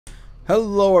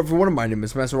Hello everyone, my name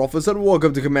is Masterofroflness and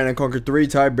welcome to Command & Conquer 3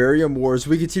 Tiberium Wars.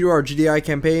 We continue our GDI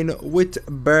campaign with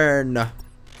Bern.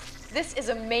 This is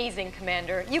amazing,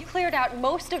 Commander. You cleared out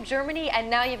most of Germany and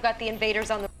now you've got the invaders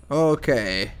on the...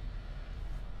 Okay.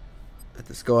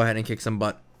 Let's go ahead and kick some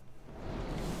butt.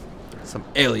 Some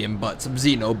alien butt, some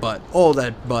XENO butt, all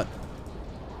that butt.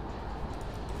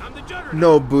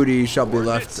 No booty shall be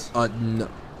left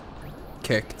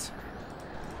kicked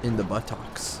in the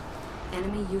buttocks.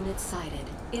 Enemy unit sighted.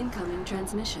 Incoming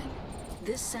transmission.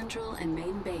 This central and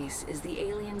main base is the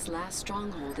aliens' last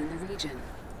stronghold in the region.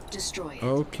 Destroy it.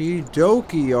 Okie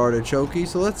dokie, artichoke.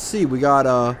 So let's see. We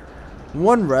got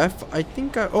one ref. I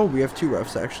think oh, we have two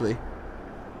refs actually.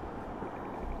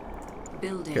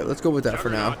 Building. Okay, let's go with that for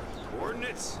now.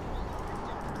 Coordinates.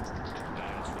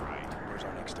 That's right. Where's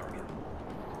our next target?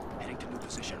 Heading to new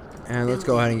position. And let's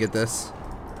go ahead and get this.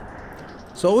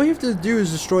 So all we have to do is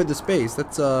destroy the space.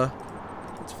 That's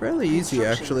it's fairly easy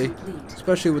actually,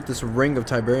 especially with this ring of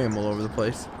Tiberium all over the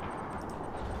place.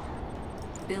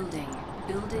 Building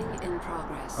in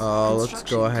progress. Let's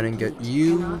go ahead and get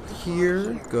you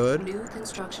here. Good. New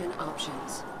construction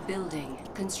options. Building.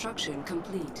 Construction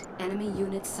complete. Enemy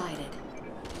unit sighted.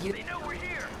 They know we're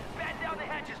here. Batten down the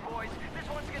hatches, boys. This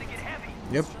one's gonna get heavy.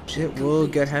 Yep, it will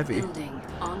get heavy. Building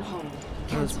on hold.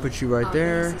 Let's put you right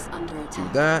there. Do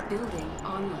that. Building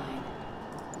online.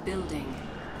 Building.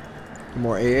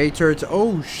 More AA turrets.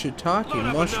 Oh,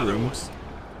 shiitake mushrooms.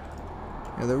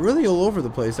 Yeah, they're really all over the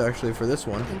place actually for this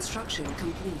one. Construction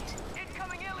complete.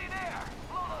 Incoming alien air.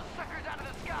 Blow those suckers out of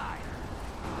the sky.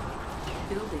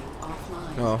 Building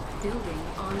offline. Oh. Building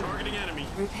online. Targeting enemy.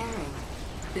 Repairing.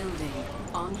 Building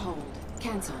on hold.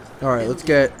 Cancelled. All right, let's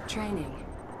get training.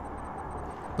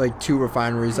 Like 2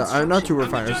 refineries. Not 2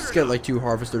 refineries. Let's get like 2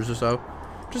 harvesters or so,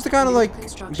 just to kind of like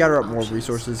gather up more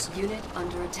resources. Unit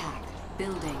under attack.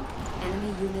 Building.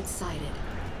 Enemy unit sighted.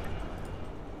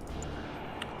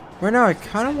 Right now, I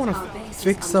kind of want to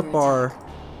fix up our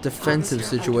defensive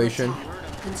situation.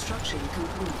 Construction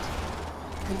complete.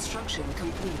 Construction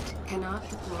complete. Cannot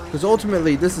deploy. Because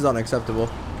ultimately, this is unacceptable.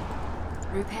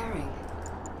 Repairing.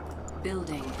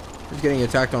 Building. He's getting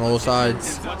attacked on all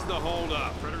sides. What's the hold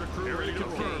up? Predator crew ready to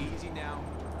confirm. Easy now.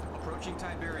 Approaching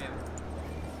Tiberium.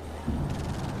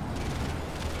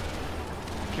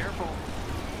 Careful.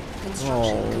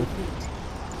 Construction complete.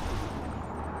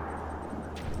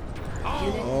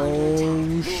 Unit under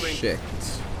Oh attack. shit.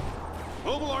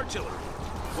 Mobile artillery.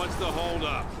 What's the hold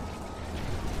up?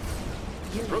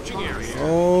 Unit Approaching lost. area.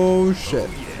 Oh shit.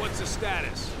 What's the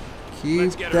status?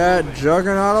 Keep that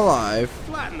juggernaut alive.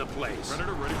 Flatten the place.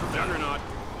 Predator ready for juggernaut.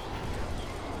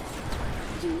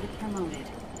 Unit promoted.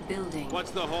 Building.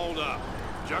 What's the hold up?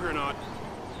 Juggernaut.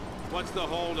 What's the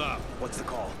hold up? What's the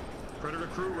call? Predator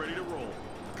crew ready to roll.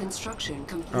 Construction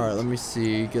complete. Alright, let me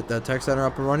see. Get that tech center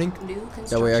up and running. New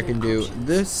That way I can do construction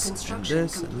this, and Construction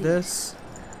this, and complete. this.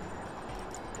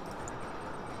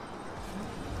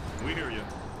 We hear you.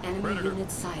 Enemy Predator. unit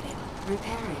sighted.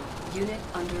 Repairing. Unit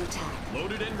under attack.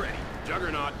 Loaded and ready.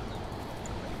 Juggernaut.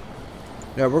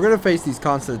 Yeah, we're gonna face these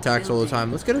constant attacks all the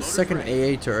time. Let's get a second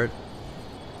AA turret.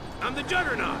 I'm the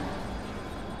juggernaut.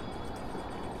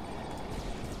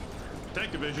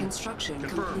 Tank division. Construction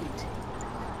Confirmed. complete.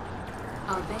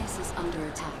 Our base is under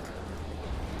attack.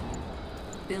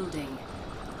 Building.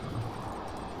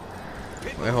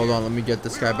 Wait, hold on. Let me get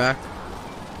this guy back.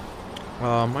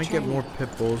 Might get more pit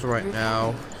bulls right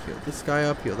now. Heal this guy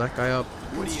up. Heal that guy up.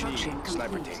 Construction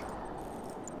complete.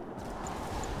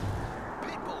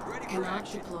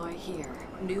 Cannot deploy here.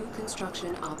 New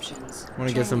construction options. Want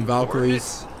to get some Training.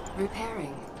 Valkyries.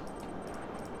 Repairing.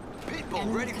 People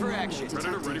ready for action.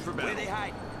 Predator ready for Where battle. they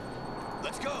hide?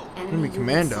 Let's go. Enemy unit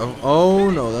commando. sighted. Oh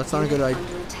no, that's not a good Unit idea.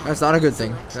 under attack. That's not a good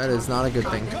thing. Select That is not a good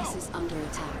target. thing. Our base is under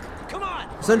attack. Come on.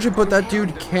 Essentially, put that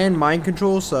dude can mind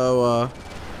control. So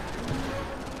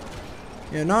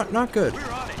yeah, not good.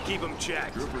 We're on it. Keep them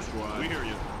checked. We hear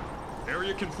you.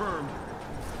 Area confirmed.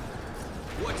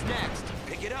 What's next?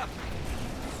 Pick it up.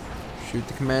 Shoot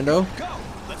the commando. Go.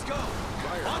 Let's go.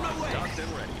 On my way. Docked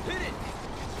and ready. Hit it.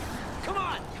 Come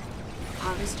on.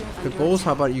 Harvester Pit under bulls.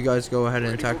 How attack. about you guys go ahead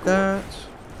and attack that?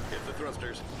 Hit the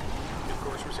thrusters. Good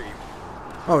course received.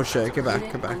 Oh shit! Get back!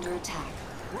 Unit Get back! under attack.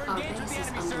 Our base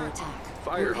is under attack.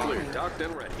 Fire clear. Repairing. Docked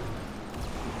and ready.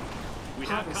 We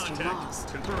have Harvester contact. lost.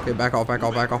 Confirmed. Okay, back off! Back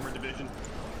off! Back off! Armored division.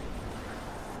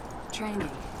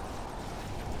 Training.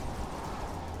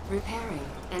 Repairing.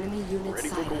 Enemy unit Ready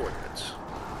for sighted. coordinates.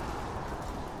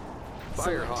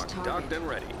 Select Firehawk target. docked and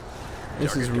ready.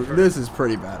 This is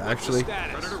pretty bad actually.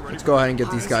 Status. Let's go ahead and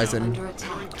get these guys and Under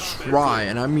attack. try,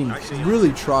 and I mean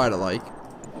really try to like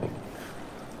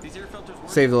These air filters work.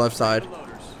 save the left side.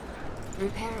 Loaders.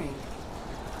 Repairing.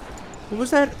 What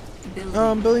was that?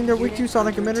 Building. Building there with Unit two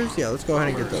sonic under emitters? attack. Yeah, let's go ahead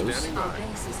and get those. Our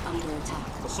base is under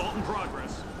attack. Assault in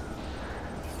progress.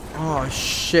 Oh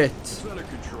shit. It's under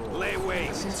control. Lay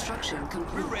waste. Construction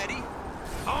complete. We're ready.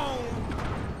 Home.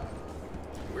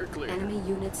 We're clear. Enemy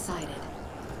unit sighted.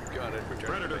 Got it.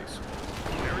 Predator.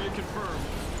 Area confirmed.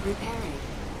 Repairing.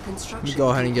 Construction. Let me go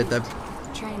ahead and get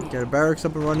that. Training. Get a barracks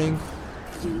up and running.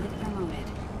 Unit promoted.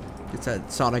 Get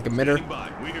that sonic emitter. Standing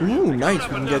by. We hear Ooh, you. nice. Coming We up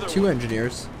can another get 2 one.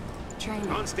 engineers. Training.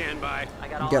 On standby. I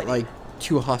got We all get I like need.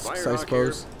 2 husks, Fire I rock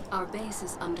suppose. Our base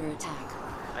is under attack.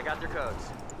 I got their codes.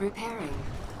 Repairing.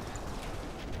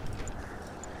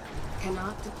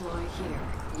 Cannot deploy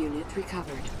here. Unit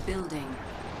recovered. Building.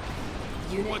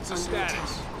 Unit What's the under status?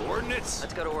 attack. Coordinates?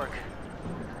 Let's go to work.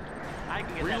 I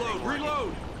can get that Reload. thing working.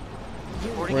 Reload.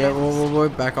 Reporting Wait, in.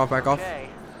 wait, back off, back off. Okay.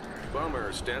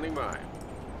 Bomber standing by.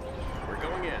 We're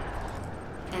going in.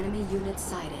 Enemy unit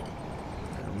sighted.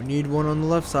 We need one on the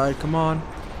left side, come on.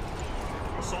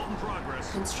 Assault in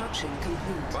progress. Construction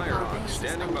complete. Fire Our rock base is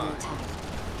standing under by. attack.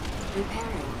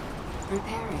 Repairing.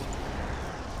 Repairing.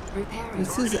 Repairing.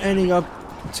 This is ending up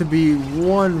to be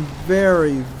one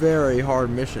very, very hard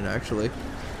mission, actually.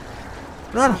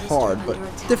 Not Harvester hard, but under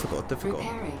attack. difficult, difficult.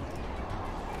 Repairing.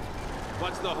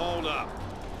 What's the hold up?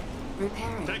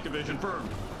 Repairing. Tank division firm.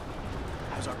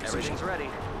 How's our position? Everything's ready.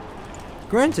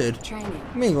 Granted, Training.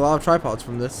 I'm getting a lot of tripods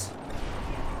from this.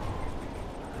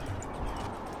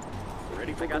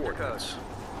 Ready for I got their coordinates.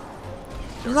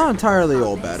 codes. It's not entirely Our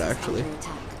all base bad, is actually. under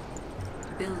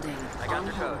attack. Building. I got on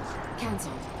their hold. codes.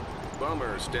 Cancelled.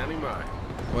 Bomber standing by.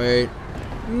 Wait.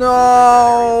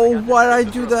 No! Why did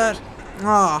I do that?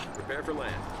 Ah. Prepare for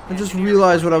land. I just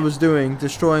realized what I was doing.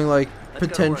 Destroying, like, Let's go to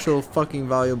potential fucking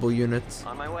valuable units.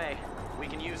 On my way. We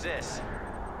can use this.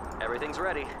 Everything's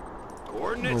ready.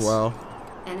 Coordinates. Oh, well.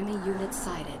 Enemy unit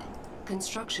sighted.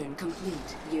 Construction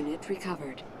complete. Unit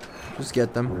recovered. Just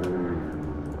get them.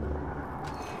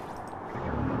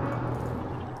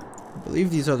 I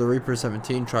believe these are the Reaper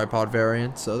 17 tripod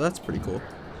variants, so that's pretty cool.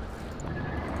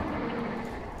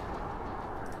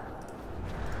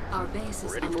 Our base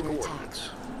is Ready for under attack. coordinates.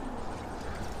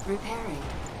 Repairing.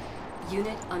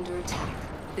 Unit under attack.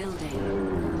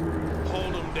 Building.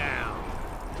 Hold them down.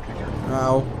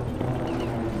 Ow.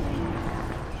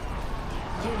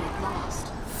 Unit lost.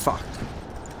 Fuck.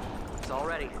 It's all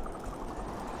ready.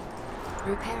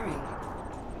 Repairing.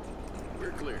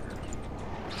 We're clear.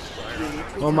 Unit Oh,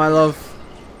 recovered. my love.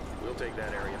 We'll take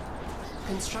that area.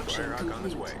 Construction Firehawk on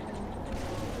his complete. way.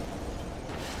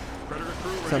 Predator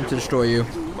crew ready Time to to destroy you.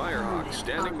 Unit Firehawk promoted.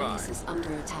 standing Our by. base is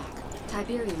under attack.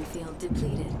 Tiberium field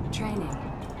depleted. Training.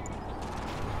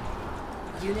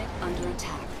 Unit under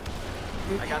attack.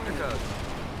 I got their Repairing. codes.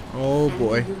 Oh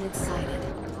boy. Enemy unit sighted.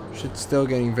 Shit's still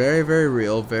getting very, very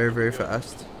real, very, very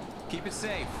fast. Keep it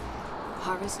safe.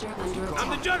 Harvester under attack. I'm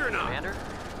the juggernaut. Commander,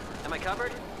 am I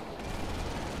covered?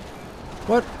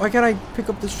 What? Why can't I pick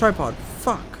up this tripod?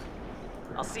 Fuck.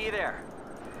 I'll see you there.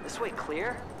 This way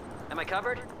clear? Am I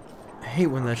covered? I hate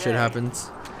when that shit Okay. happens.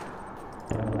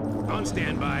 On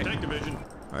standby. Tank division.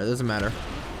 Alright, doesn't matter.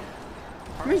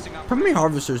 How many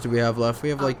harvesters do we have left? We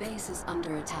have Our like base is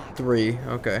under attack. 3.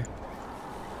 Okay.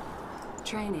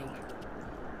 Training.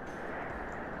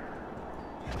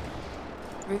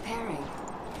 Repairing.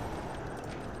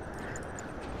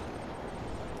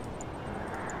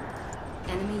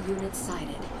 Enemy unit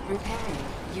sighted. Repairing.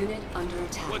 Unit under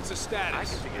attack. What's the status? I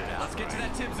can figure it out. Let's get to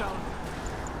that tip zone.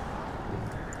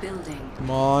 Building. Come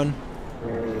on.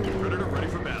 Predator ready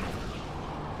for battle.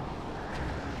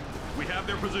 We have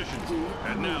their position. Unit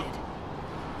And now,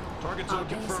 promoted. target Our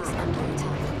zone base is confirmed. under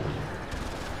attack.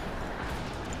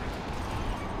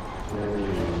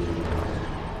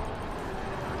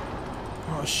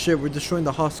 Oh shit, we're destroying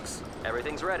the husks.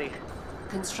 Everything's ready. I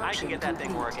Construction can get that thing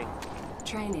complete. working.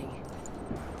 Training.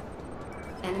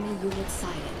 Enemy unit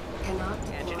sighted. Cannot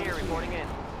deploy Engineer here. reporting in.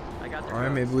 I got their Alright,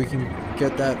 codes. maybe we can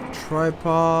get that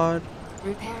tripod.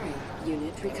 Repairing.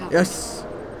 Unit recovered. Yes!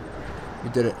 We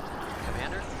did it.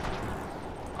 Commander,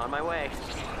 on my way.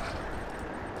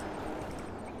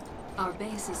 Our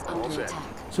base is All under set. attack.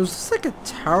 So is this like a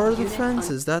tower Unit defense?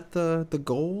 un- Is that the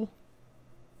goal?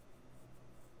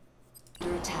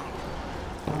 Under attack.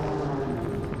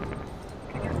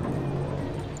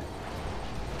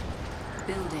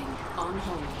 Building on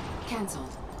hold.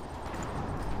 Cancelled.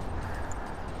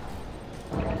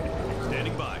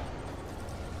 Standing by.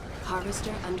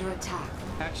 Harvester under attack.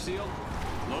 Hatch sealed.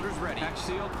 Loader's ready. Hatch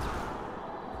sealed.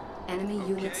 Enemy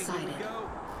unit sighted.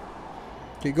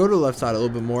 Okay, go to the left side a little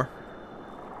bit more.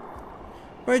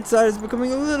 Right side is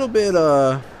becoming a little bit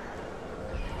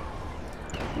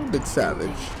savage.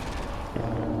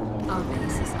 Our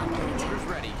base is under Who's attack.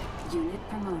 ready? Unit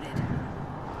promoted.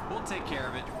 We'll take care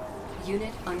of it.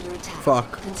 Unit under attack.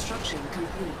 Fuck. Construction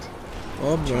complete.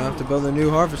 Oh, I'm gonna have to build a new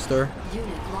harvester. Unit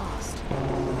lost.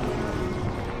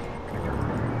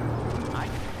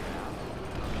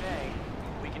 Okay,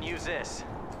 we can use this.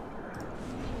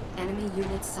 Enemy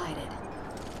unit sighted.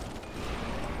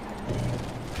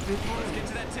 Repairing. Get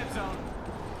to that tip zone.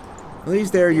 At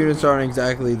least their units aren't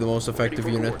exactly the most effective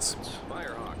units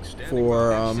for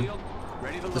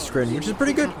the screen, which is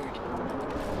pretty good.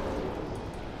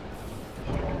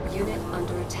 Unit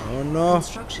under attack. Oh no.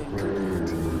 Construction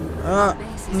complete. Ah,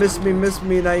 miss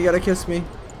me, now you gotta kiss me.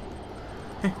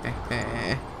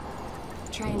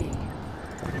 Training.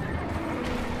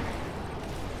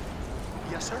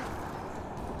 Yes, sir.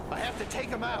 I have to take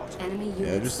him out. Enemy unit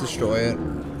Yeah, just sighted. destroy it. I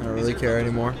don't really care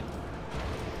anymore.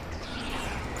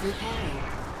 Repairing.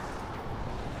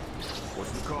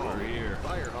 What's the call? We're here.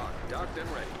 Firehawk, docked and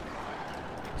ready.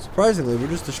 Surprisingly, we're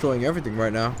just destroying everything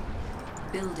right now.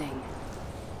 Building.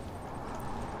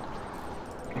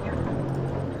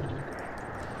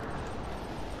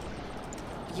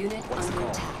 Unit under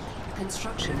attack.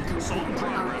 Construction complete.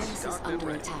 Our base is under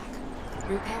attack.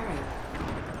 Repairing.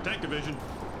 Tank division.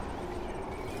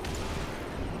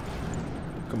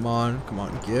 Come on,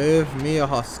 give me a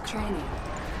husk. Training.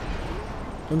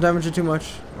 Don't damage it too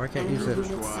much, or I can't Enemy use it.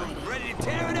 unit sighted. Ready to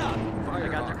tear it up. I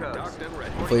got their codes. Docked and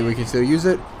ready. Hopefully we can still use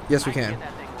it. Yes, we I can can. get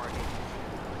that thing working.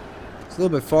 It's a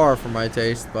little bit far for my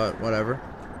taste, but whatever.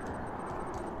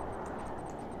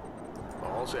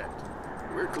 All set.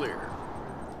 We're clear.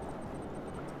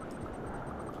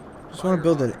 Just want to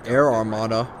build an air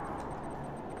armada.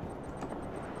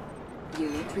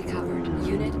 Unit recovered.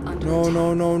 Unit under No, attack.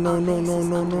 no, no, no, Our no, base no, is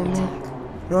no, under no, no.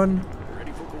 attack. Run,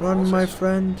 Ready for run, my paralysis.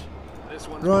 friend. This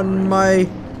one's Run, my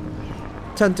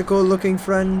tentacle-looking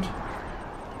friend.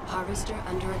 Harvester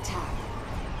under attack.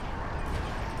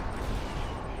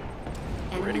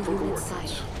 Enemy Ready for unit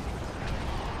coordinates. sighted.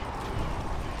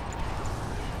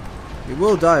 He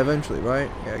will die eventually, right?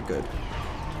 Yeah, good.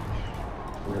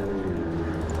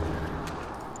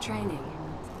 Training.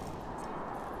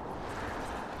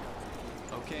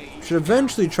 Okay, Should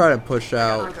eventually try to push Our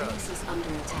out. base is under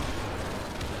attack.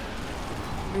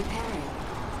 Repairing.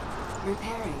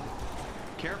 Repairing.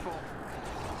 careful.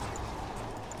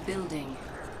 Building.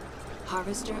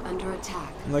 Harvester under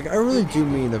attack. Like, I really do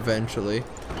mean eventually.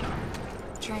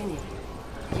 Training.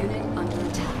 Unit under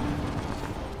attack.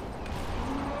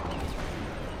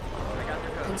 I got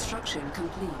their codes. Construction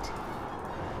complete.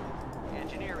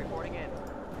 Engineer reporting in.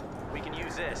 We can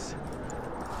use this.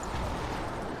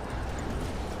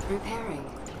 Repairing.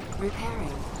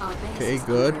 Repairing. Our base Okay, is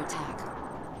good. under attack.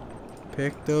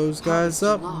 Pick those guys Harvester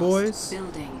up, lost. boys.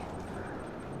 Building.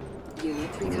 Unit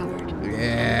recovered.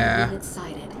 Yeah. Unit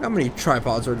sighted. How many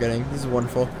tripods we're getting? This is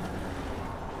wonderful.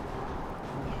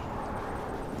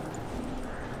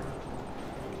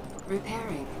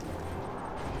 Repairing.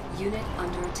 Unit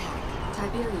under attack.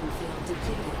 Tiberium field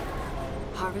depleted.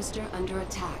 Harvester under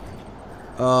attack.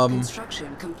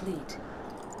 Construction complete.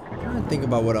 I'm trying to think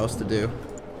about what else to do.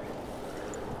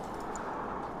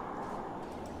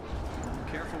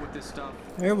 Careful with this stuff.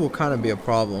 Air will kind of be a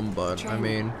problem, but I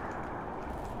mean,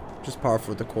 just par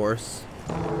for the course.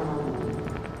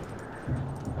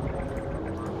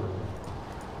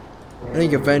 I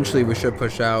think eventually we should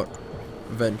push out.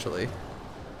 Eventually.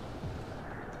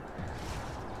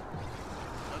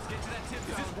 Let's get to that tip zone.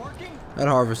 Is this working? That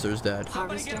harvester's dead.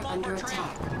 Harvester under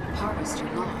attack. Harvester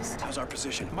lost. How's our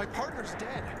position? My partner's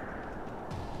dead.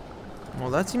 Well,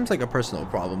 that seems like a personal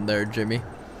problem there, Jimmy.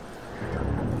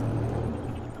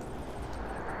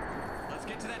 Let's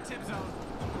get to that tip zone.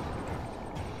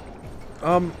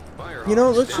 You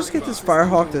know, let's just get this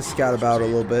Firehawk to scout about a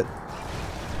little bit.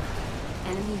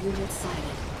 Enemy unit sighted.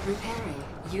 Repairing.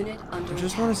 Unit under I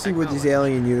just attack. want to see where these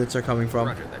alien units are coming from.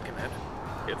 Roger that, command.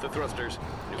 Hit the thrusters.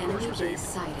 New course Enemy received. base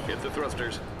sighted. Hit the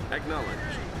thrusters. Acknowledge.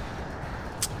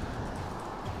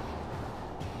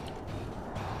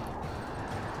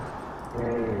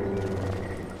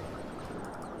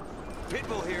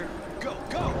 Pitbull here. Go,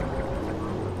 go.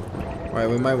 Alright,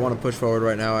 we might want to push forward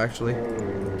right now, actually.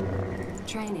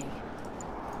 Training.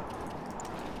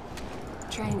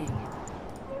 Training.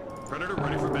 Predator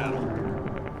ready for battle.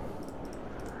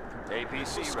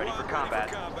 APC ready for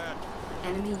combat.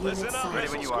 Enemy unit Listen up, sighted. Ready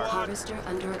when you are. Harvester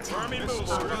under attack. Army move, Our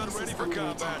squad, base ready is for under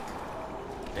combat. attack.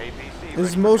 APC This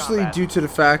is mostly due to the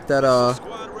fact that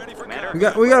Squad ready for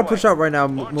Commander? we gotta push out right now,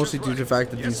 mostly due to the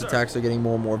fact that these attacks are getting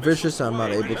more and more vicious, and I'm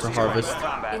not able to harvest.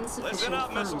 combat. Listen Insufficient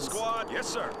up, missile funds. squad. Yes,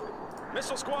 sir.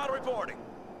 Missile squad reporting.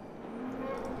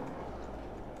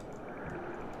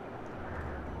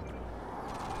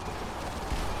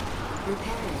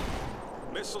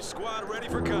 Repairing. Missile squad ready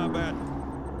for combat.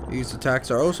 These attacks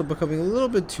are also becoming a little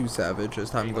bit too savage as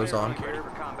time goes on. Ready for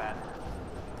combat.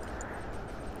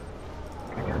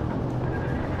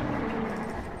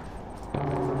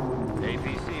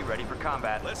 APC ready for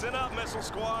combat. Listen up, missile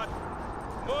squad.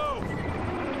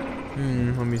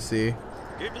 Move. Let me see.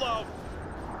 Keep low.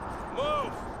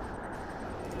 Move.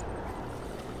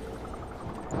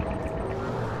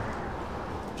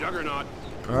 Juggernaut.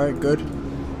 Alright, good.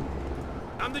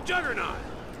 I'm the Juggernaut.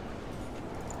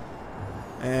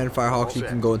 And Firehawks, you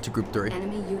can go into group 3.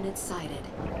 Enemy unit sighted.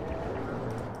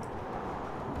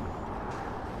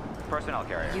 Personnel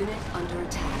carrier. Unit under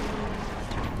attack.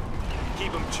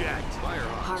 Keep them checked.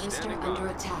 Harvester under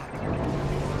attack.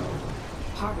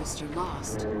 Harvester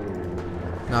lost.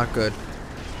 Not good.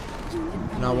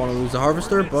 Unit Not want to lose the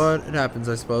Harvester, but it happens,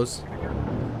 I suppose.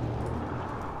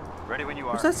 Ready when you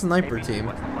are. Where's that sniper APC, team?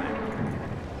 what's the plan?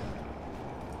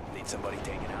 Need somebody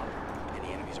taken out.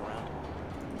 Any enemies around?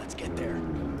 Let's get there.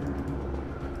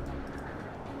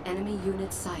 enemy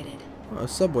unit sighted. A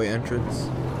subway entrance.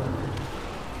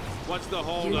 What's the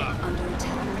hold Unit up? under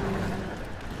attack.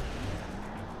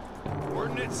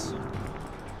 Coordinates?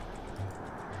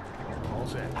 All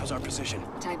set. How's our position?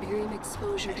 Tiberium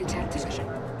exposure detected.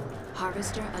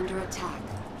 Harvester under attack.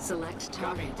 Select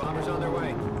target. Bombers on their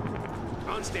way.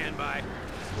 On standby.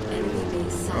 Enemy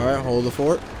base sighted. Alright, hold the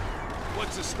fort.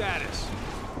 What's the status?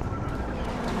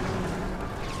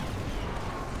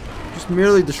 Just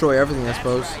merely destroy everything, I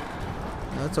suppose.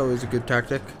 That's always a good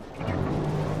tactic.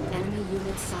 Enemy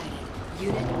unit sighted.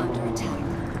 Unit under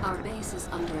attack. Our base is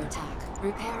under attack.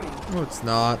 Repairing. No, it's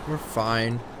not. We're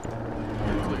fine.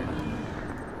 Clear.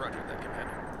 Roger that,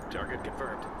 Commander. Target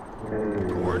confirmed.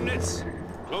 Coordinates?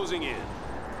 Closing in.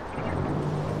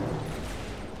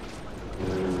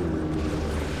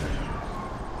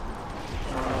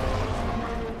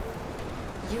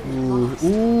 Unit Ooh, lost.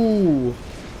 ooh.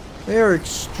 They're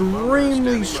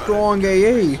extremely strong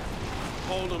AA.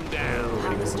 Hold them down.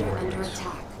 Harvester under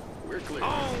attack. We're clear.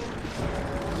 Oh!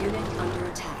 Unit under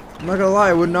attack. I'm not gonna lie,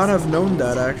 I would not have known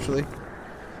that actually.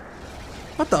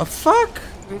 What the fuck?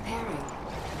 Repairing.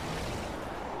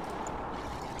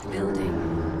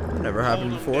 Building. That never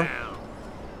happened Hold 'em before. down.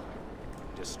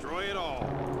 Destroy it all.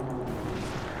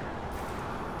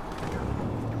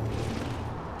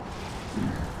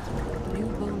 New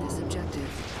bonus objective.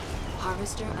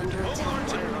 Harvester under attack.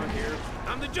 Fire on here.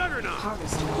 I'm the Juggernaut.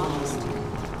 Harvester lost.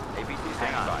 APC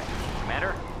standing by.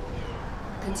 Commander?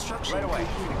 Construction Right away.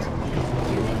 complete.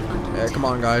 Unit under Yeah, attack. come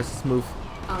on guys, let's move.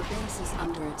 Our base is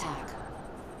under attack.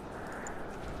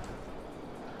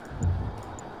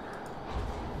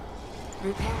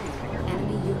 Repairing.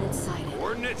 Enemy unit sighted.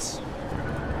 Coordinates?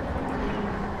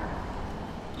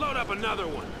 Load up another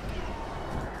one.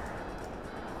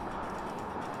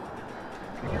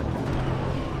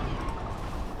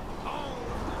 Oh.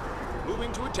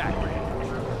 Moving to attack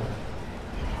range.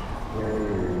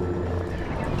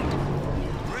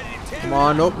 Ready to tear Come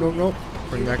on, nope, nope, nope.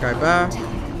 Bring that guy back.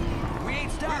 We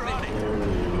ain't stopping.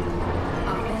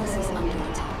 Our base is under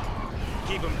attack.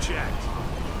 Keep them checked.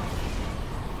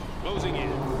 Closing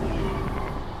in.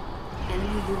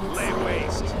 Enemy unit Lay sighted.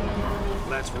 waste.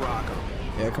 Let's rock 'em.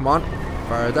 Yeah, come on.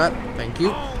 Fire that. Thank you.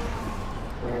 Oh.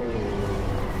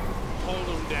 Hold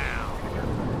them down.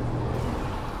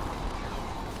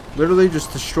 Literally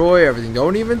just destroy everything.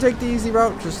 Don't even take the easy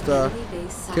route. Just Enemy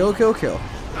base sighted. kill, kill, kill.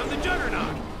 I'm the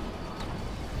Juggernaut.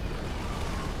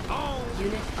 Oh.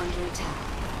 Unit under attack.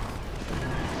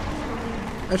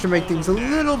 That should make things a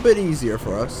little bit easier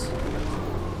for us.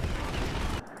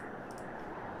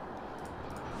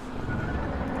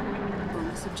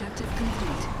 Bonus objective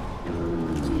complete.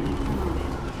 Unit promoted.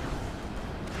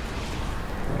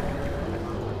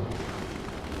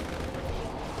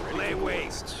 Lay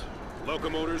waste.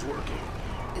 Locomotor's working.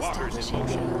 Walker's in Establishing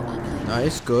motion. fuel uplink.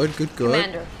 Nice, good, good, good.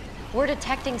 Commander, we're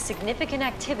detecting significant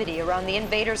activity around the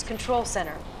invaders' control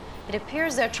center. It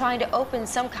appears they're trying to open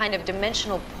some kind of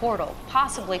dimensional portal,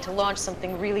 possibly to launch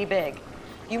something really big.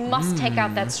 You must take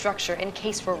out that structure in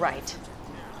case we're right.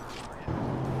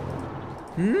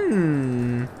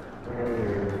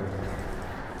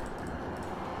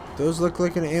 Those look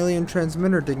like an alien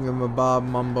transmitter thingamabob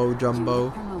mumbo jumbo.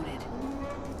 Unit promoted.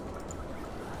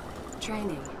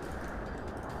 Training.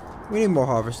 We need more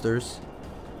harvesters.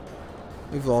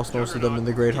 We've lost most of them in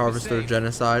the Great Harvester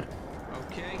Genocide.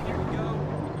 Okay, here we go.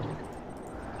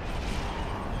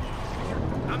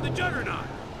 I'm the Juggernaut.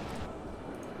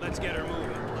 Let's get her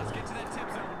moving. Let's get to that tip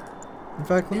zone. In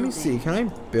fact, let me see. Can I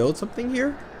build something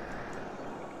here?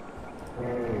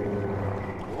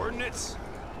 Coordinates.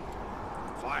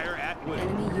 Fire at will.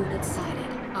 Enemy unit sighted.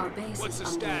 Our base What's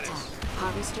is the under status? attack.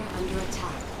 Harvester under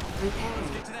attack.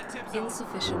 Repairing. Get to that tip zone.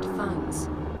 Insufficient funds.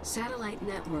 Satellite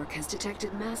network has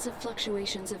detected massive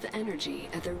fluctuations of energy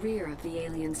at the rear of the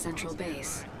alien central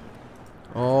base.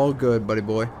 All good, buddy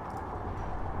boy.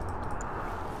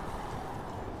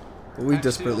 We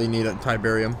desperately need a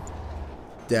Tiberium.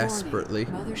 Desperately.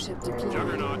 Warning. Mothership deployed.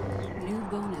 Juggernaut. New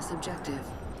bonus objective.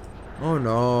 Oh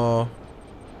no.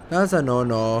 That's a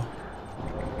no-no.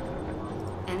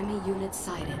 Enemy unit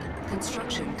sighted.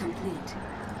 Construction complete.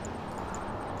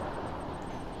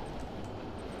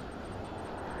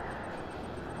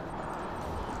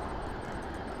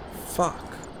 Fuck.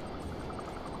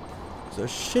 Those are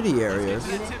shitty areas.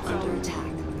 Unit under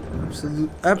attack.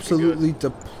 Absolutely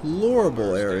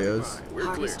deplorable areas. We're clear.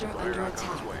 Harvester under Fire on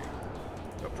attack. its way.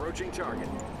 Approaching target.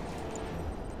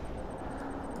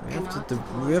 We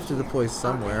have to deploy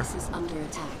somewhere. Our base is under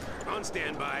attack. On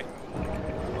standby.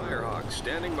 Firehawk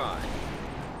standing by.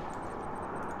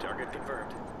 Target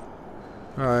confirmed.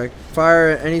 Alright,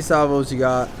 fire any salvos you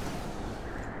got.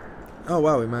 Oh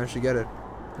wow, we managed to get it.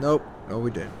 Nope, no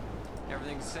we didn't.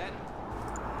 Everything's set?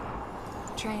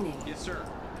 Training. Yes, sir.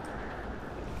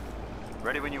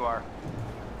 Ready when you are.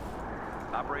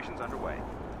 Operations underway.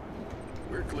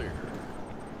 We're clear.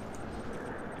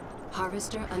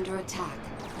 Harvester under attack.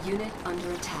 Unit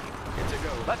under attack. Get to go.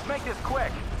 Let's make this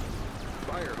quick.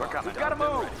 Firehawk. We're coming. docked Gotta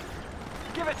and move. ready.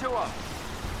 Give it to him.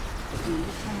 Unit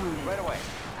promoted. Right away.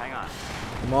 Hang on.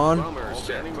 Come on. Bomber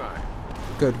standing by.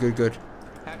 Good, good, good.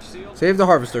 Hatch sealed. Save the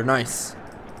harvester, nice.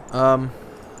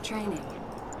 Training.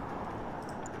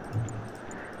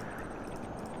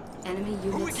 Enemy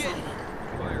unit sighted.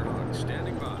 Firehawk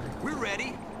standing by. We're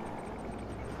ready.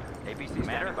 APC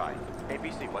standing by.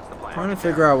 APC, what's the plan? Trying to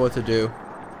figure out what to do.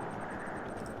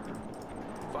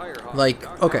 Firehawk. Like,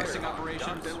 docked okay. and ready.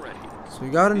 Docked and ready. So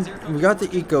we got the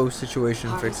eco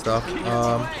situation fixed up.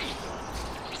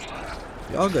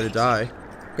 Y'all gotta die.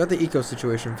 Got the eco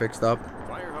situation fixed up.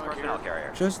 Firehawk Personnel here.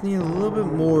 carrier. Just need a little bit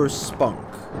more spunk.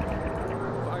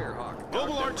 Firehawk.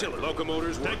 Mobile docked and artillery. ready.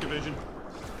 Locomotors. Tank division.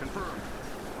 Confirmed.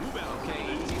 Move out.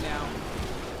 Okay, easy now.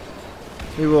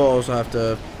 We will also have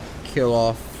to kill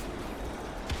off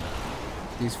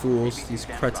these fools, these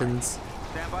cretins.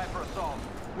 Stand by for assault.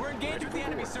 We're engaged with the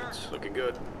enemy, sir. It's looking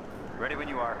good. Ready when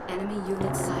you are. Enemy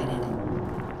unit sighted.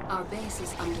 Our base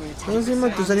is under attack. Doesn't seem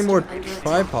like there's any more Harvester under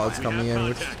tripods coming in,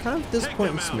 which kind of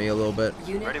disappoints me a little bit. attack.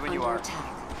 Unit Ready when you under are.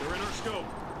 attack. They're in our scope.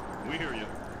 We hear you.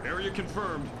 Area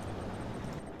confirmed.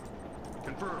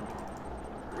 Confirmed.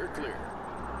 We're clear.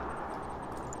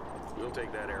 We'll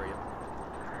take that area.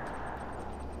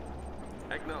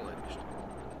 Acknowledged.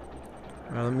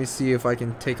 Alright, let me see if I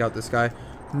can take out this guy.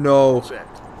 No. Set.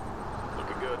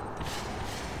 Looking good.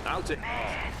 I'll take.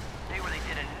 Man, they really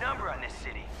did a number on this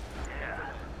city. Yeah,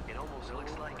 it almost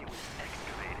looks like it was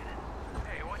excavated.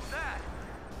 Hey, what's that?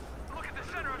 Look at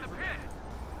the center of the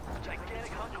pit.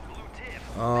 Gigantic hunk of blue tip.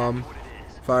 That's what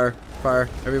it is. Fire, fire,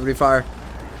 everybody fire.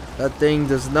 That thing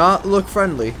does not look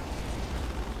friendly.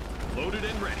 Loaded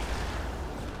and ready.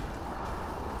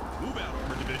 Move out,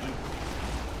 armor division.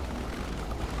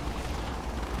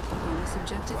 Bonus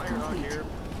objective Firehawk complete. here.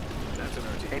 That's an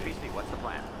RT. APC, what's the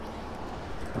plan?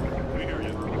 We hear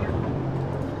you.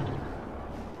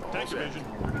 Tank set. division.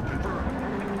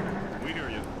 Confirmed. We hear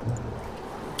you.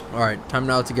 Alright, time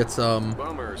now to get some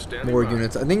Bomber standing more by.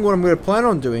 units. I think what I'm going to plan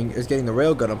on doing is getting the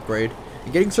railgun upgrade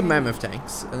and getting some mammoth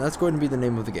tanks, and that's going to be the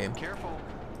name of the game. Careful.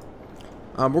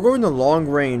 We're going to long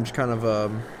range kind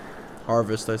of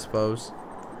harvest, I suppose.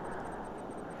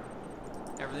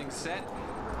 Everything's set.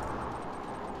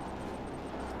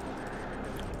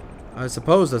 I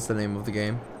suppose that's the name of the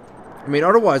game. I mean,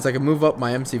 otherwise I could move up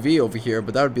my MCV over here,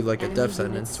 but that would be like a Enemy death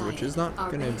unit sentence, which is sighted. not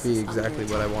Our going base to be is under exactly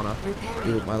what I attack. want to Repairing.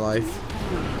 do with my life. Unit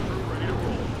promoted. Ready to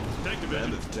roll. Tank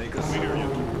division. Take us. We hear you.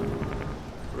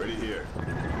 Ready here.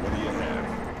 What do you have?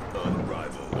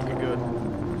 Unrivaled. Looking good.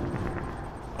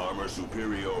 Armor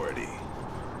superiority.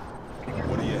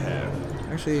 What do you have?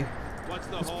 Actually, What's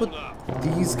the let's hold put up?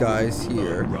 these guys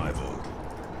here, Unrivaled.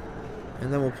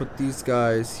 and then we'll put these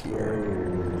guys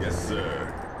here. Yes,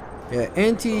 sir. Yeah,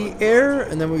 anti-air,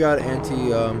 and then we got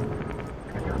anti-land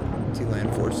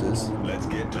forces. Let's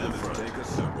get to the front. Take a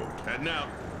symbol. Heading out.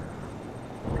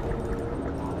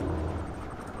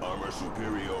 Armor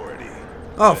superiority.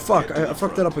 Oh fuck! I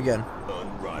fucked it up again.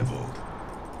 Unrivaled.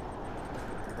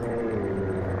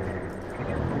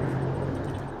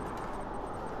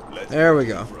 Let's There we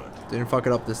get to go. the front. Didn't fuck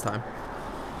it up this time.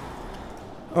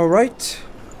 All right.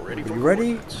 Ready Are for you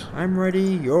ready? coordinates. I'm ready.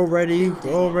 You're ready.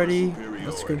 We're all ready.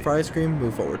 Let's scream for ice cream.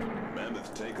 Move forward.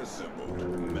 Mammoth tank assembled.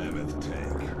 Mammoth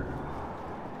tank.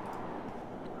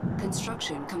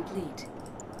 Construction complete.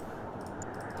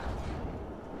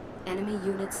 Enemy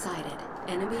unit sighted.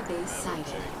 Enemy base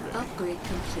sighted. Upgrade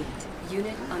complete.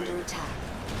 Unit under attack.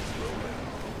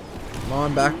 Come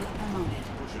on, back. Unit promoted.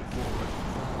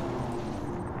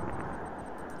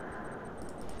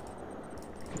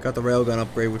 Got the railgun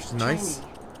upgrade, which is nice.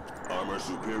 Training. Armor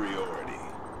superiority.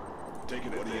 Take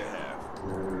it what do you have?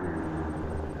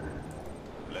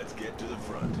 Let's get to the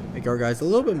front. Make our guys a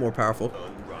little bit more powerful.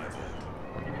 Unrivaled.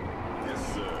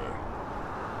 Yes, sir.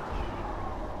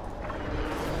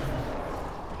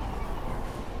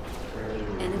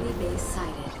 Enemy base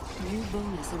sighted. New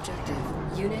bonus objective.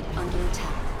 Unit under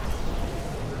attack.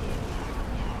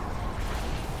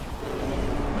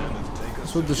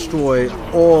 This will destroy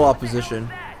all opposition.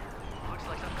 Looks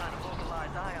like some kind of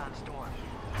localized ion storm.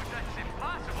 That's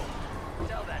impossible.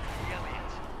 Tell that to the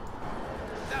aliens.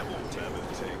 That won't take.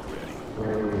 Mammoth tank ready.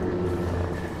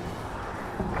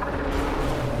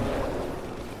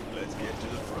 Let's get to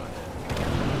the front.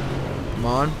 Come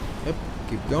on. Yep.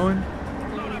 Keep going.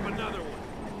 Load up another one.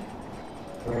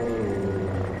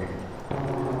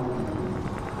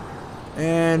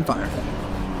 And fire.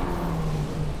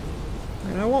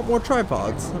 And I want more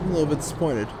tripods. I'm a little bit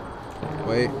disappointed.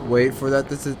 Wait for that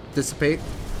to dissipate.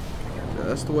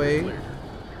 Just wait.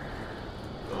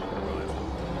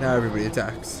 Now everybody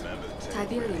attacks.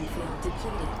 Tiberium field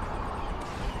depleted.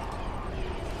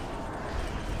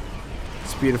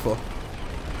 It's beautiful.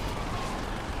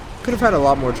 Could have had a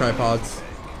lot more tripods.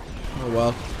 Oh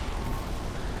well.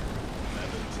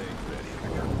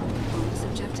 Bonus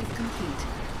objective complete.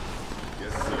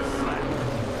 Yes, sir.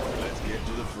 Let's get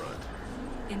to the front.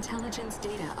 Intelligence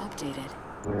data updated.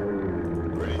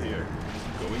 Ready here.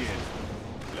 Going in.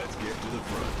 Let's get to the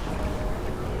front.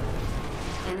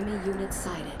 Enemy unit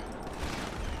sighted.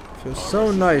 Feels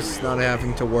so nice not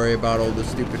having to worry about all this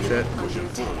stupid shit. Under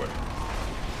attack.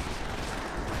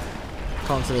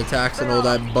 Constant attacks and all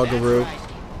that buggeroo.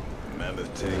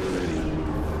 Mammoth tank ready.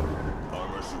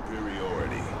 Armor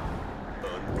superiority.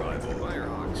 Unrivaled.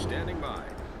 Firehawk standing by.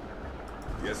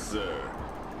 Yes, sir.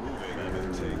 Moving.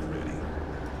 Mammoth tank ready.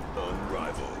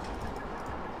 Unrivaled.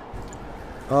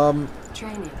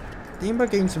 Training. Thinking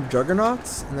about getting some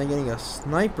juggernauts and then getting a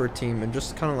sniper team and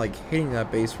just kind of like hitting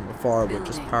that base from afar with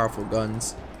just powerful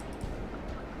guns.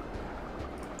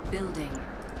 Building.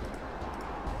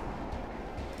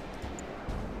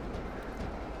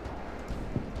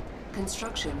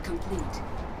 Construction complete.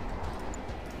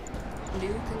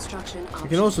 New construction options. You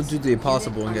can also do the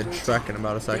impossible and Unit get under Shrek attack. in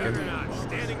about a second. Juggernaut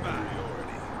standing by.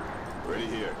 Ready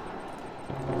here.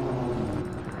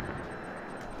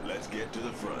 Let's get to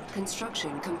the front.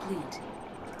 Construction complete.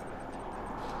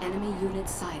 Enemy unit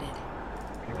sighted.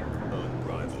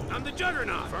 Unrivaled. I'm the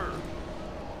Juggernaut. Firm.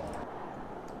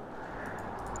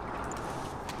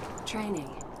 Training.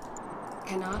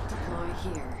 Cannot deploy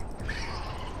here.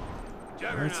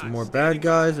 Juggernaut. Alright, some more bad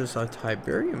guys. There's a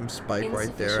Tiberium spike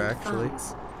right there, Insufficient actually.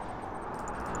 funds.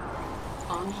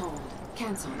 On hold.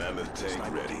 Cancel. Mammoth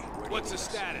tank ready. What's the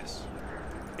status?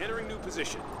 Entering new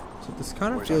position. So this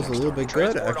kind of feels a little bit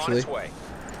good, actually.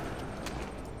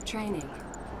 Training.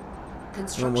 We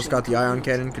Construction almost got the ion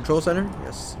complete. cannon control center.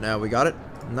 Yes, now we got it.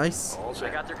 Nice. I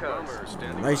got their codes.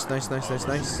 Nice, nice, nice, nice,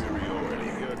 nice.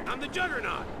 Superiority. I'm the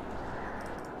Juggernaut.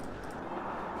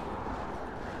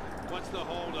 What's the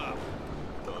hold up?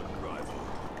 Unrivaled.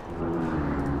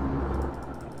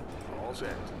 All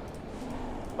set.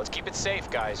 Let's keep it safe,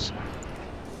 guys.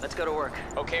 Let's go to work.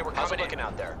 Okay, we're coming looking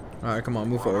out there. Alright, come on,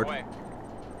 move We're on our forward.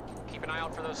 way. Keep an eye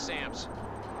out for those SAMs.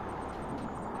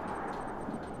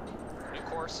 New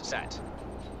course set.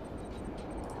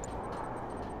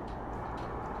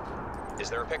 Is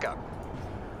there a pickup?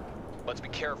 Let's be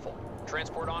careful.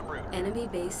 Transport en route. Enemy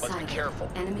base Let's be sighted. careful.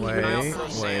 Enemy Wait, unit for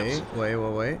those sighted. SAMs.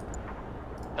 wait.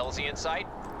 LZ in sight.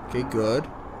 Okay, good.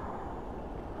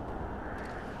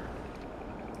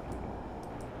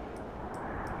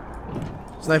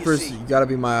 Snipers, you gotta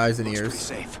be my eyes and ears.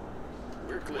 Safe.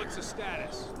 We're clear. What's the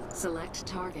status? Select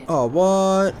target. Oh,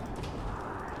 what?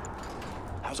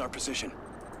 How's our position?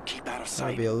 Keep out of Gotta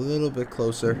sight. be a little bit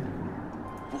closer.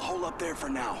 We'll hold up there for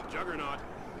now. Juggernaut.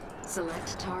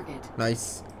 Select target.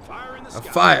 Nice. Fire in the A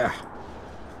sky. fire!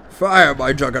 Fire,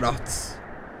 my juggernauts!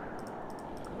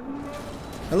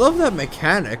 I love that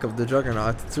mechanic of the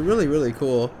juggernaut. It's really, really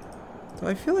cool. So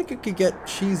I feel like it could get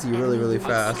cheesy really, really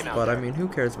fast, but I mean, who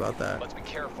cares about that? Let's be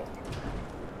careful.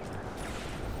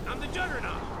 I'm the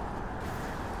Juggernaut.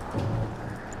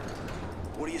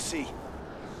 What do you see?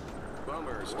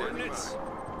 Bomber coordinates.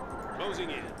 Closing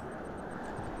in.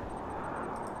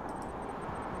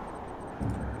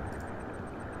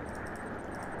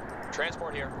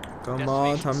 Transport here. Come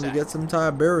on, time to get some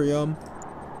Tiberium.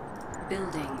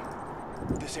 Building.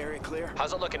 This area clear?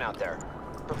 How's it looking out there?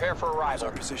 Prepare for How's arrival.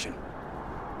 our position?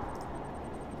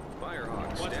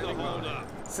 Firehawk, what's the hold up?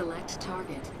 Select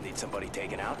target. Need somebody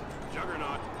taken out?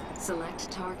 Juggernaut, Select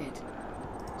target.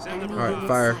 send the Enemy Alright, unit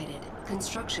fire. sighted.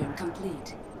 Construction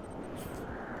complete.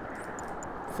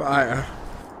 Fire.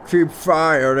 Keep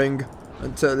firing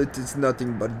until it is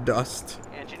nothing but dust.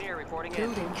 Engineer reporting in.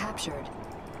 Building captured.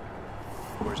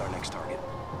 Where's our next target?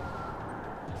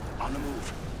 On the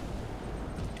move.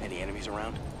 Any enemies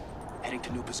around? Heading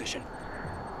to new position.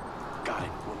 Got it.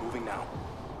 We're moving now.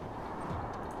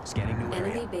 Scanning new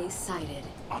Enemy area. base sighted.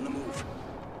 On the move.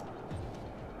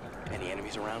 Any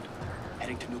enemies around?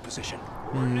 Heading to new position.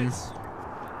 coordinates.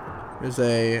 There's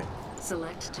a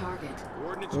Select target.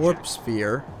 Coordinates warp check.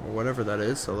 sphere, or whatever that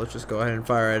is, so let's just go ahead and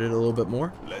fire at it a little bit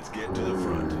more. Let's get to the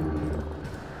front.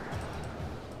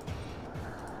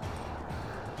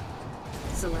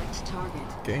 Select target.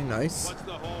 Okay, nice. What's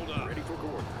the hold up? Ready for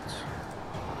coordinates.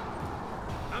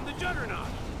 I'm the Juggernaut.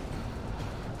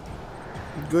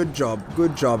 Good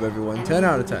job everyone. Enemy 10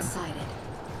 out of unit 10. sighted.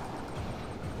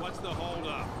 What's the hold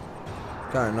up?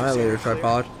 Got an annihilator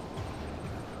tripod.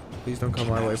 Please don't come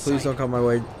my way. Please don't come my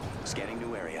way. Scanning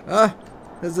new area. Ah!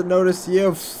 Doesn't notice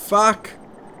you. Fuck!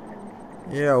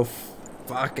 You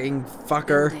fucking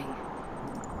fucker. Building.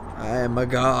 I am a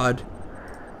god.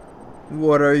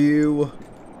 What are you?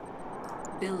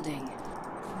 Building.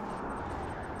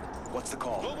 What's the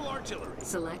call? Global artillery.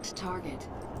 Select target.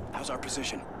 How's our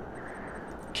position?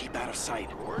 Keep out of sight.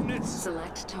 Coordinates.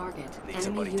 Select target. Need Enemy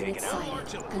somebody unit taken out?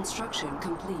 sighted. Construction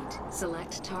complete.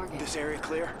 Select target. This area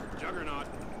clear? Juggernaut.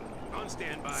 On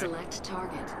standby. Select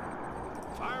target.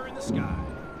 Fire in the sky.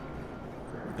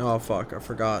 Oh fuck, I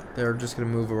forgot. They're just gonna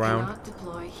move around. Cannot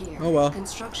deploy here. Oh, well.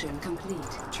 Construction complete.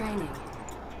 Training.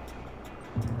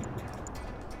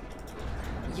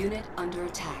 Unit under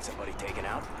attack. Need somebody taken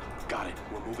out? Got it.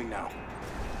 We're moving now.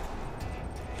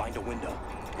 Find a window.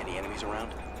 Any enemies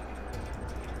around?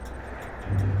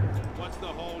 What's the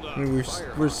hold up? I mean,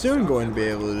 we're soon going to be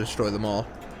able to destroy them all.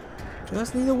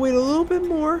 Just need to wait a little bit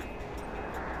more.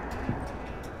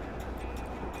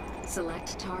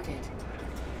 Select target.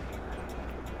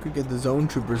 Could get the zone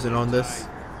troopers in on this.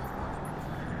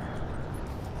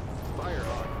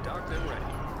 Firehawk, docked and ready.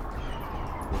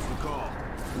 What's the call?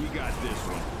 We got this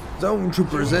one. Zone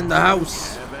troopers in the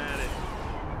house. Have at it.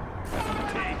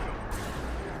 Take 'em.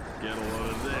 Get a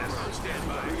load of this. On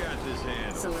standby. We got this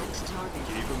handled. Select target.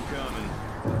 Keep 'em coming.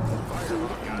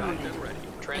 Firehawk, docked and ready.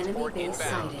 Enemy Transport base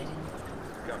inbound. sighted.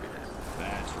 Copy that.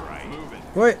 That's right. Moving.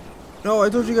 Wait. No, I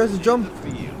told you guys to jump.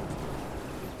 Field.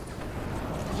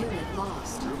 Unit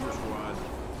lost. Trooper squad.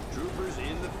 Troopers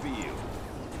in the field.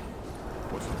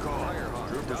 What's the call? Firehawk,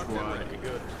 Trooper docked and squad. ready.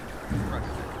 Good.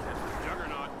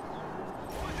 Juggernaut.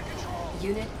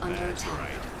 Unit under That's attack. right.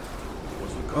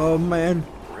 What's the call? Oh man.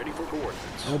 Ready for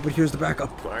coordinates. Oh, but here's the backup.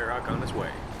 Firehawk on its way.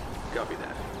 Copy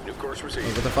that. New course received.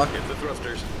 Hey, what the fuck? Hit the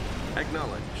thrusters.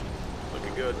 Acknowledged.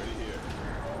 Looking good.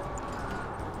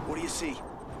 What do you see?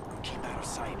 Keep out of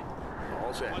sight.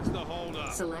 All set. What's the hold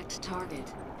up? Select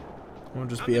target. We'll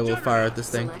just be able to fire at this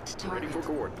thing. Select Ready target. for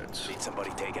coordinates. Need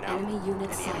somebody taken out? Enemy unit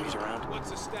Any enemies sighted. around?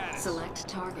 What's the status? Select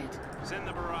target. Send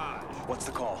the barrage. What's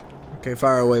the call? Okay,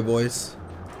 fire away, boys.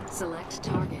 Select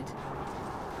target.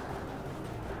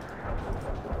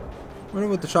 Wonder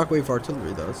what the shockwave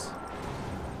artillery does.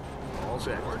 All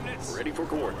set. Coordinates. Ready for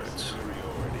coordinates.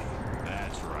 Superiority.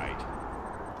 That's right.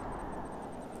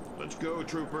 Let's go,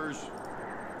 troopers.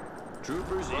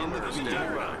 Troopers in the Bomber field.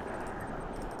 standby.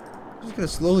 I'm just gonna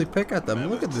slowly pick at them.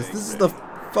 Look at this. This is the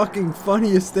fucking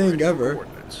funniest thing Ready for ever.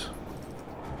 coordinates.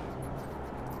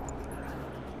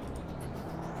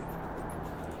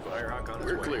 Firehawk on its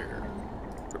way. We're clear.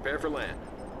 Prepare for land.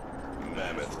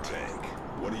 Mammoth tank.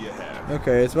 What do you have?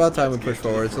 Okay, it's about time we push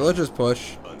forward, so let's just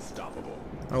push. Unstoppable.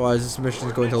 Otherwise, this mission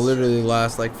is going to literally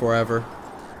last like forever.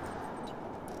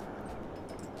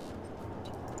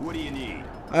 What do you need?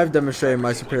 I've demonstrated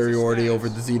my superiority over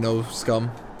the XENO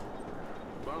scum.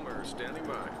 Bomber standing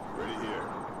by. Ready here.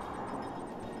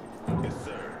 Yes,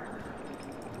 sir.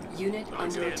 Unit On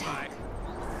under standby. attack.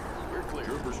 We're clear.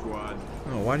 Trooper squad.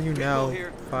 Oh, why do you now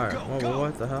fire? Whoa,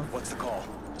 what the hell? What's the call?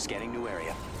 Scanning new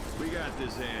area. We got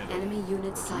this handled. Enemy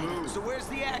unit sighted. So where's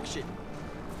the action?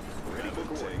 Mammoth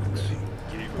tank ready.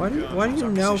 Keep 'em Why do coming. you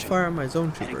our now position? fire on my zone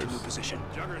Heading troopers? to new It's position.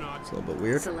 Juggernaut. a little bit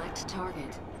weird. Select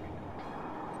target.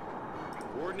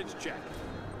 Coordinates check.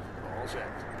 All set.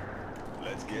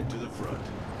 Let's get to the front.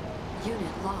 Unit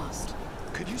lost.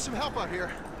 Could use some help out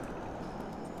here.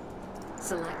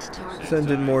 Select target. Send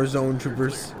in more zone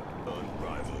troopers.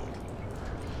 Unrivaled.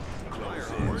 Close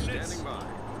Firehawk in. standing by.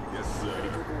 Yes, Ready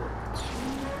sir. for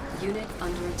coordinates. Unit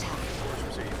under attack.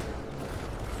 Course received.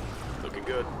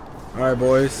 good. Alright,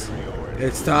 boys.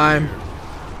 It's time.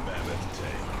 Mammoth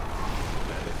tank.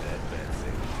 Mammoth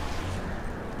advancing.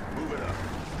 Move it up.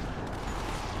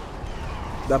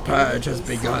 The purge has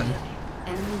begun.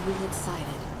 Enemy unit sighted.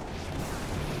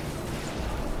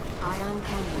 Ion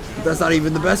cannon. That's not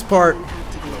even the best part.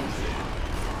 Activated.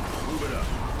 Move it up.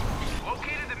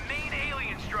 Located the main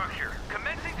alien structure.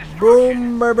 Commencing destruction.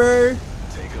 Boom, baby.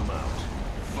 Take them out.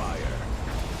 Fire.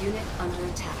 Unit under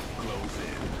attack. Close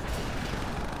in.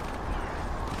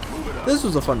 Move it up. This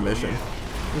was a fun mission.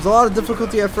 There's a lot of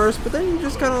difficulty at first, but then you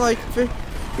just kind of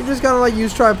like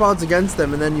use tripods against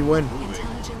them, and then you win.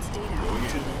 Intelligence data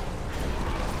activated.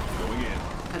 Going in.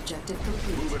 Objective Move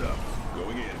complete. it up.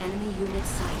 Going in. Enemy unit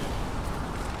sighted.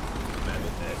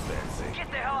 Mammoth advancing.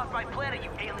 Get the hell off my planet, you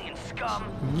alien scum!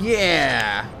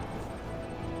 Yeah.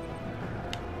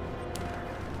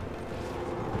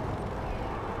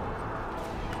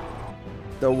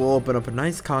 Though we'll open up a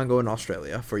nice Congo in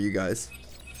Australia for you guys.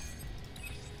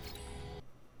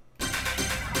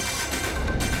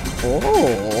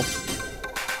 Oh.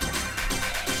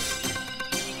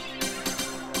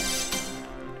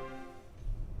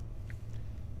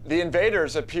 The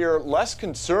invaders appear less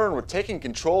concerned with taking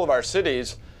control of our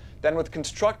cities than with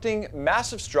constructing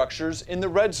massive structures in the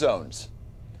red zones.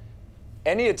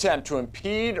 Any attempt to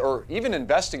impede or even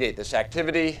investigate this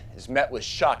activity is met with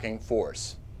shocking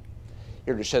force.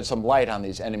 Here to shed some light on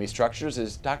these enemy structures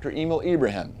is Dr. Emil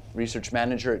Ibrahim, research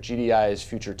manager at GDI's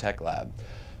Future Tech Lab.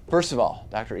 First of all,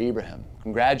 Dr. Ibrahim,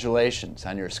 congratulations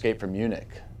on your escape from Munich.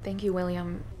 Thank you,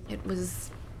 William. It was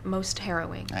most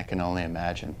harrowing. I can only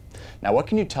imagine. Now, what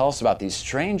can you tell us about these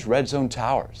strange red zone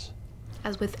towers?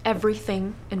 As with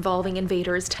everything involving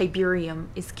invaders, Tiberium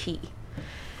is key.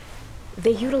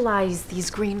 They utilize these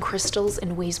green crystals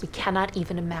in ways we cannot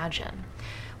even imagine.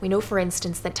 We know, for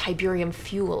instance, that Tiberium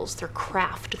fuels their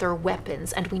craft, their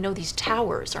weapons, and we know these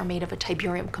towers are made of a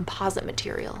Tiberium composite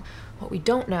material. What we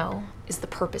don't know is the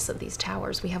purpose of these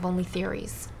towers. We have only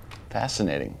theories.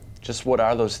 Fascinating. Just what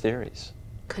are those theories?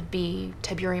 Could be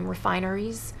Tiberium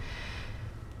refineries,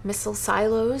 missile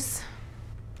silos,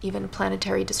 even a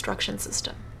planetary destruction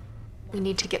system. We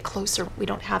need to get closer. We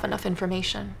don't have enough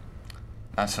information.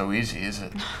 Not so easy, is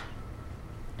it?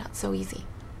 Not so easy.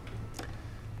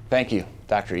 Thank you,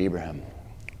 Dr. Ibrahim.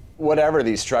 Whatever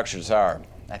these structures are,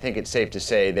 I think it's safe to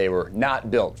say they were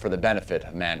not built for the benefit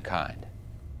of mankind.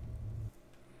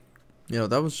 You know,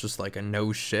 that was just like a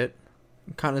no shit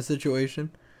kind of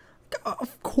situation.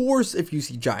 Of course, if you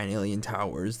see giant alien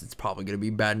towers, it's probably going to be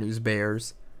bad news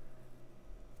bears.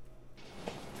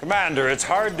 Commander, it's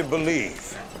hard to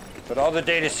believe, but all the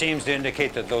data seems to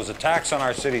indicate that those attacks on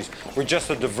our cities were just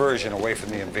a diversion away from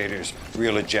the invaders'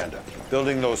 real agenda,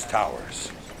 building those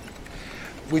towers.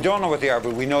 We don't know what they are,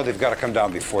 but we know they've got to come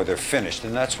down before they're finished,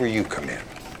 and that's where you come in,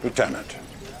 Lieutenant.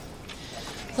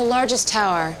 The largest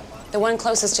tower, the one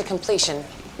closest to completion,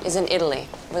 is in Italy,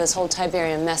 where this whole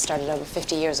Tiberium mess started over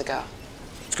 50 years ago.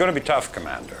 It's going to be tough,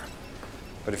 Commander.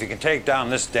 But if you can take down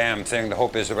this damn thing, the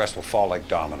hope is the rest will fall like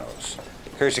dominoes.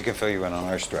 Kersey can fill you in on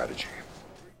our strategy.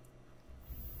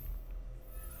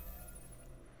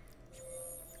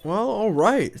 Well,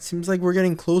 alright. It seems like we're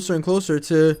getting closer and closer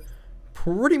to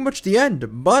pretty much the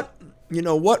end. But, you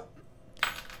know what?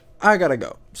 I gotta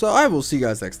go. So I will see you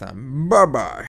guys next time. Bye-bye.